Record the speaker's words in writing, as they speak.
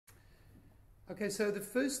Okay, so the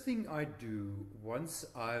first thing I do once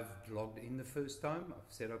I've logged in the first time, I've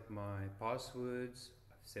set up my passwords,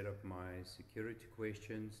 I've set up my security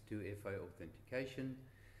questions, 2FA authentication.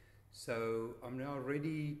 So I'm now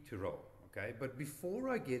ready to roll, okay? But before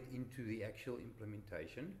I get into the actual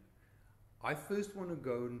implementation, I first want to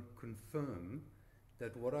go and confirm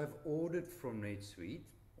that what I've ordered from NetSuite,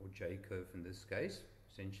 or J-Curve in this case,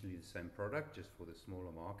 essentially the same product, just for the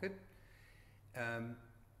smaller market,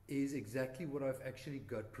 is exactly what I've actually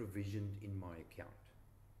got provisioned in my account.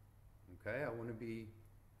 Okay, I want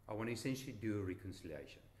to essentially do a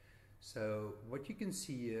reconciliation. So what you can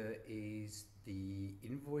see here is the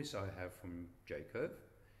invoice I have from J-Curve.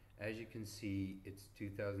 As you can see, it's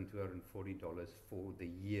 $2,240 for the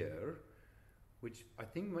year, which I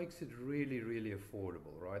think makes it really, really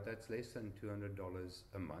affordable, right? That's less than $200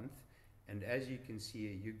 a month. And as you can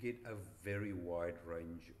see, you get a very wide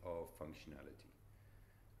range of functionality,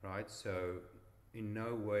 right? So in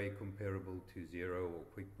no way comparable to Xero or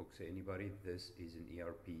QuickBooks or anybody. This is an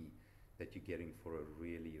ERP that you're getting for a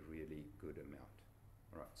really, really good amount.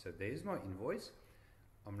 All right, so there's my invoice.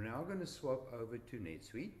 I'm now going to swap over to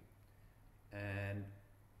NetSuite, and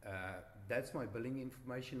that's my billing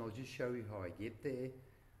information. I'll just show you how I get there.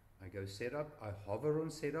 I go setup, I hover on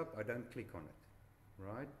setup, I don't click on it,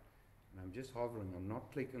 right? And I'm just hovering, I'm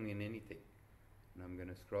not clicking in anything. And I'm going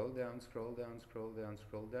to scroll down, scroll down, scroll down,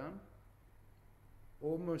 scroll down.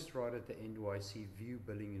 Almost right at the end where I see view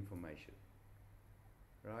billing information.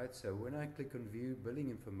 Right, so when I click on view billing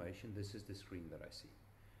information, this is the screen that I see.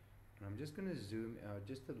 And I'm just going to zoom out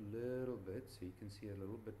just a little bit so you can see a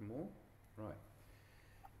little bit more. Right.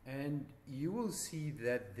 And you will see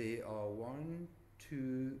that there are 1,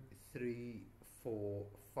 2, 3, 4,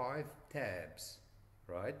 5 tabs,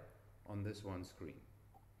 right, on this one screen.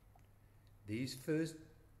 These first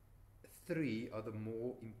 3 are the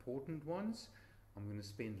more important ones. I'm going to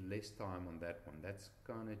spend less time on that one. That's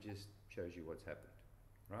kind of just shows you what's happened,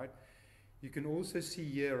 right? You can also see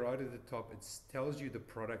here right at the top, it tells you the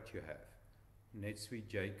product you have. NetSuite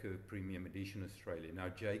J-Curve Premium Edition Australia. Now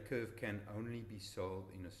J-Curve can only be sold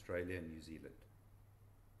in Australia and New Zealand,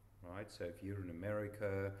 right? So if you're in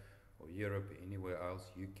America or Europe or anywhere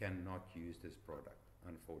else, you cannot use this product,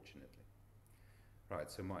 unfortunately. Right,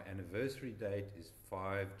 so my anniversary date is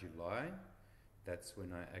 5 July. That's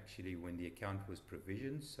when when the account was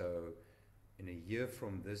provisioned. So in a year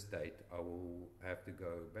from this date, I will have to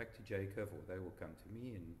go back to J-Curve, or they will come to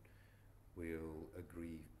me and we'll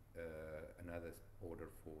agree another order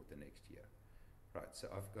for the next year. Right, so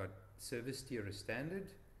I've got service tier as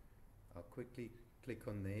standard. I'll quickly click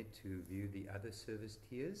on there to view the other service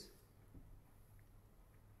tiers.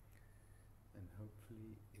 And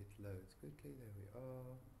hopefully it loads quickly. There we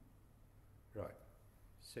are. Right.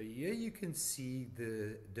 So here you can see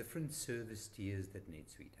the different service tiers that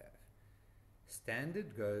NetSuite have.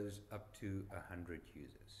 Standard goes up to 100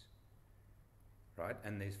 users. Right?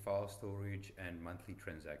 And there's file storage and monthly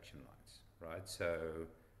transaction lines. Right? So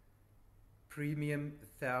premium,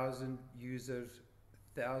 1,000 users,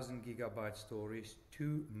 1,000 gigabyte storage,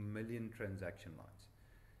 2 million transaction lines.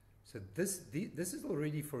 So this is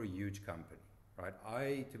already for a huge company,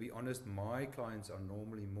 right? To be honest, my clients are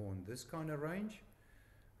normally more in this kind of range,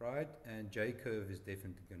 right? And J-Curve is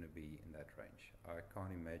definitely going to be in that range. I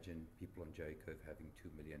can't imagine people on J-Curve having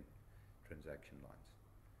 2 million transaction lines,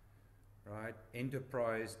 right?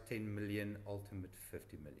 Enterprise, 10 million, Ultimate,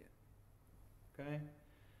 50 million. Okay,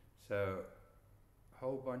 so a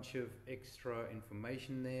whole bunch of extra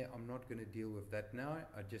information there. I'm not going to deal with that now.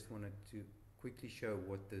 I just wanted to quickly show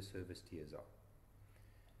what the service tiers are.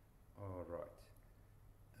 All right.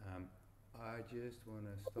 I just want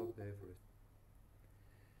to stop there for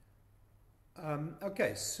a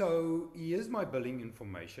okay, so here's my billing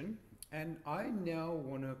information, and I now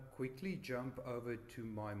want to quickly jump over to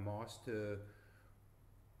my master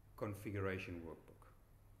configuration workbook.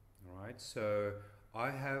 All right, so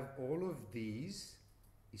I have all of these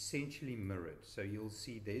essentially mirrored. So you'll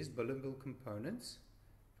see there's billable components.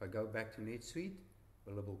 If I go back to NetSuite,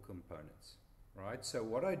 billable components, right? So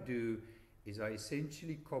what I do is I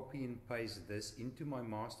essentially copy and paste this into my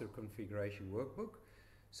master configuration workbook,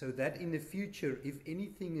 so that in the future, if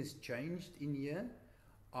anything is changed in here,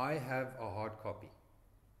 I have a hard copy,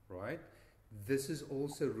 right? This is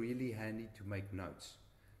also really handy to make notes,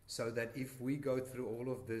 so that if we go through all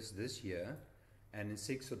of this year, and in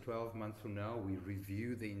 6 or 12 months from now, we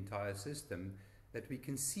review the entire system, that we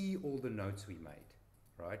can see all the notes we made.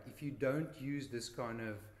 Right? If you don't use this kind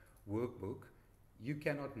of workbook, you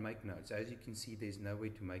cannot make notes. As you can see, there's no way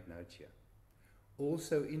to make notes here.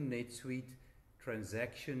 Also in NetSuite,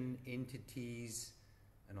 transaction entities,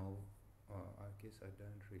 and I I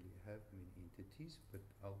don't really have many entities, but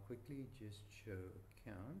I'll quickly just show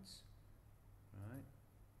accounts, right?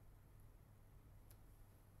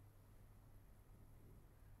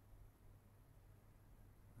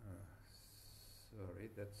 Sorry,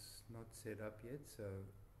 that's not set up yet, so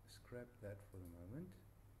scrap that for the moment.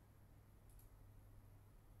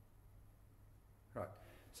 Right,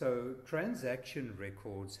 so transaction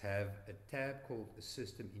records have a tab called a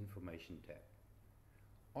System Information tab.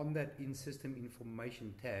 On that System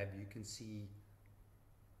Information tab, you can see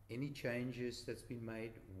any changes that's been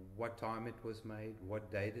made, what time it was made,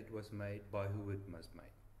 what date it was made, by who it was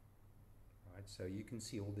made. Right, so you can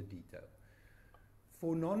see all the detail.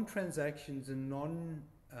 For non-transactions and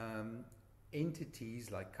non-entities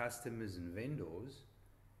like customers and vendors,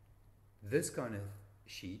 this kind of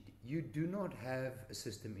sheet, you do not have a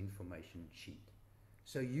system information sheet.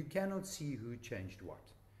 So you cannot see who changed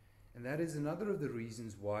what. And that is another of the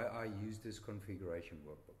reasons why I use this configuration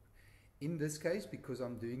workbook. In this case, because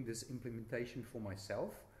I'm doing this implementation for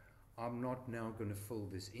myself, I'm not now going to fill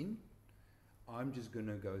this in. I'm just going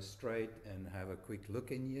to go straight and have a quick look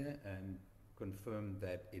in here and confirm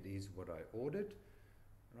that it is what I ordered,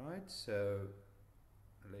 right? So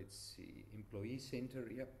let's see, employee center,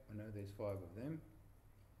 yep, I know there's 5 of them.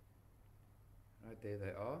 Right, there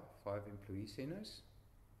they are, 5 employee centers,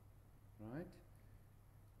 right?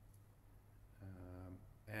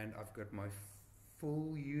 And I've got my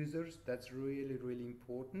full users, that's really, really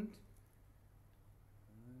important.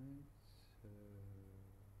 Right, so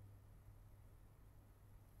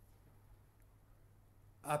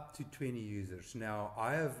up to 20 users. Now,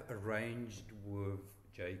 I have arranged with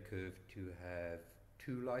J-Curve to have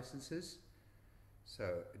 2 licenses.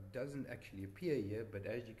 So it doesn't actually appear here, but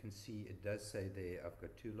as you can see, it does say there I've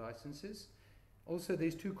got 2 licenses. Also,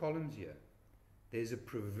 there's 2 columns here. There's a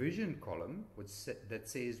provision column that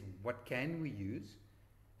says what can we use,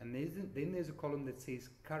 and then there's a column that says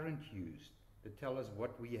current used, that tell us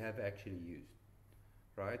what we have actually used.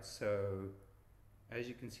 Right, so as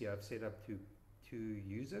you can see, I've set up 2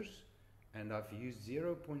 users, and I've used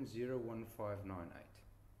 0.01598.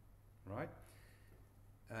 Right.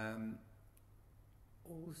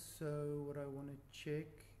 Also, what I want to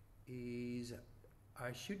check is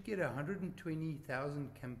I should get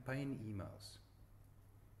 120,000 campaign emails.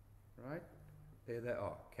 Right? There they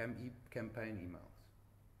are, campaign emails.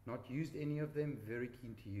 Not used any of them, very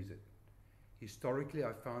keen to use it. Historically,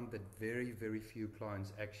 I found that very, very few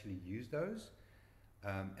clients actually use those,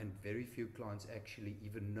 and very few clients actually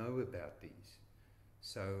even know about these.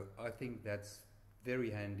 So I think that's very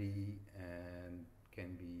handy and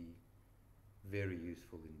can be very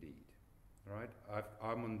useful indeed. Right?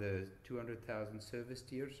 I'm on the 200,000 service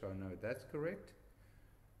tier, so I know that's correct.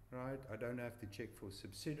 Right? I don't have to check for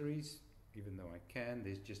subsidiaries, even though I can.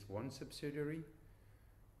 There's just 1 subsidiary.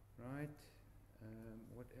 Right?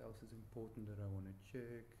 What else is important that I want to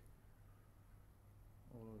check?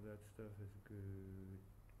 All of that stuff is good.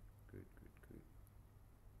 Good, good, good.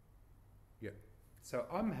 Yeah. So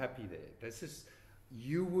I'm happy there. This is,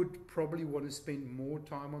 you would probably want to spend more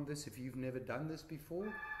time on this if you've never done this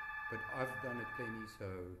before, but I've done it plenty,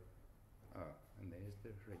 so, and there's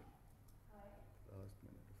the ring. Last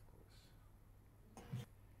minute, of course.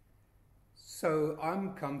 So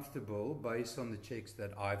I'm comfortable, based on the checks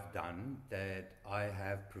that I've done, that I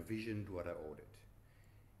have provisioned what I ordered.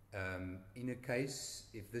 In a case,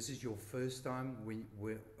 if this is your first time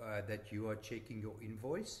that you are checking your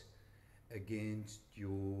invoice against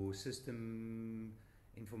your system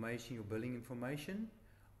information, your billing information,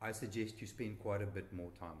 I suggest you spend quite a bit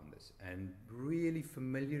more time on this and really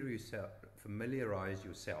familiarize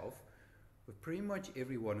yourself with pretty much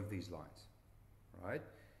every one of these lines, right?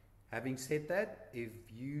 Having said that, if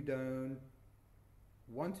you don't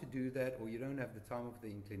want to do that, or you don't have the time of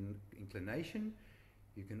the inclination,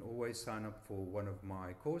 you can always sign up for one of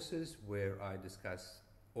my courses where I discuss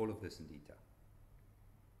all of this in detail.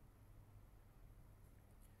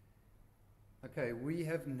 Okay, we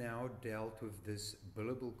have now dealt with this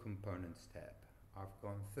Billable Components tab. I've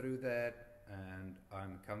gone through that and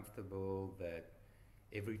I'm comfortable that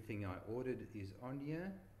everything I ordered is on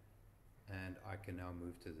here, and I can now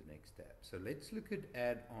move to the next tab. So let's look at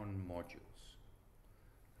add-on modules.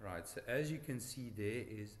 Right, so as you can see, there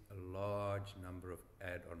is a large number of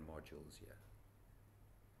add-on modules here.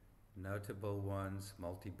 Notable ones,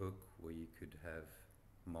 multi-book, where you could have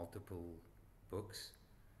multiple books,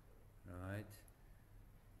 right?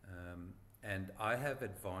 And I have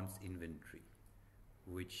advanced inventory,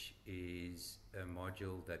 which is a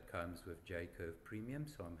module that comes with J-Curve Premium,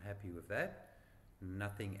 so I'm happy with that.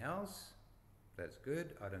 Nothing else, that's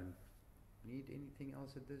good. I don't need anything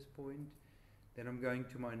else at this point. Then I'm going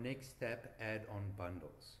to my next tab, add-on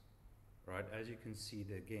bundles. Right, as you can see,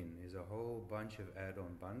 again, there's a whole bunch of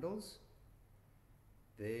add-on bundles.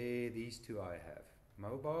 There, these two I have,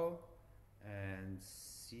 mobile and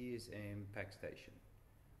CSM Packstation.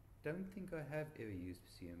 Don't think I have ever used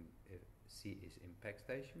CSM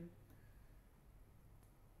Packstation.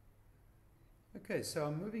 Okay, so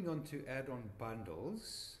I'm moving on to add-on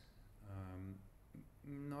bundles.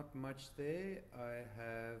 Not much there. I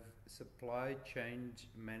have supply chain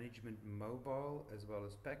management mobile as well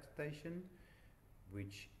as Packstation,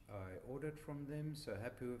 which I ordered from them, so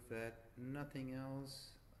happy with that. Nothing else.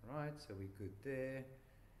 Right, so we're good there.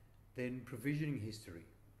 Then provisioning history.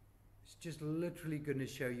 It's just literally going to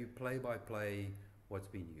show you play by play what's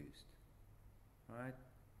been used. Right,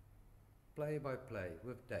 play by play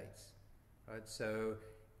with dates. Right, so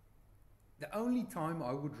the only time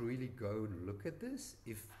I would really go and look at this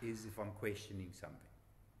is if I'm questioning something.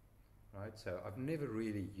 Right, so I've never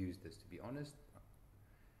really used this, to be honest.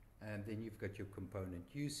 And then you've got your component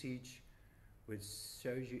usage, which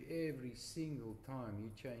shows you every single time you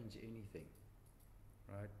change anything.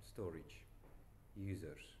 Right, storage,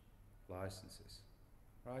 users, licenses.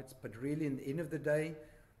 Right, but really in the end of the day,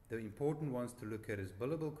 the important ones to look at is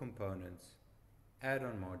billable components,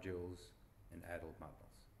 add-on modules, and add-on bundles.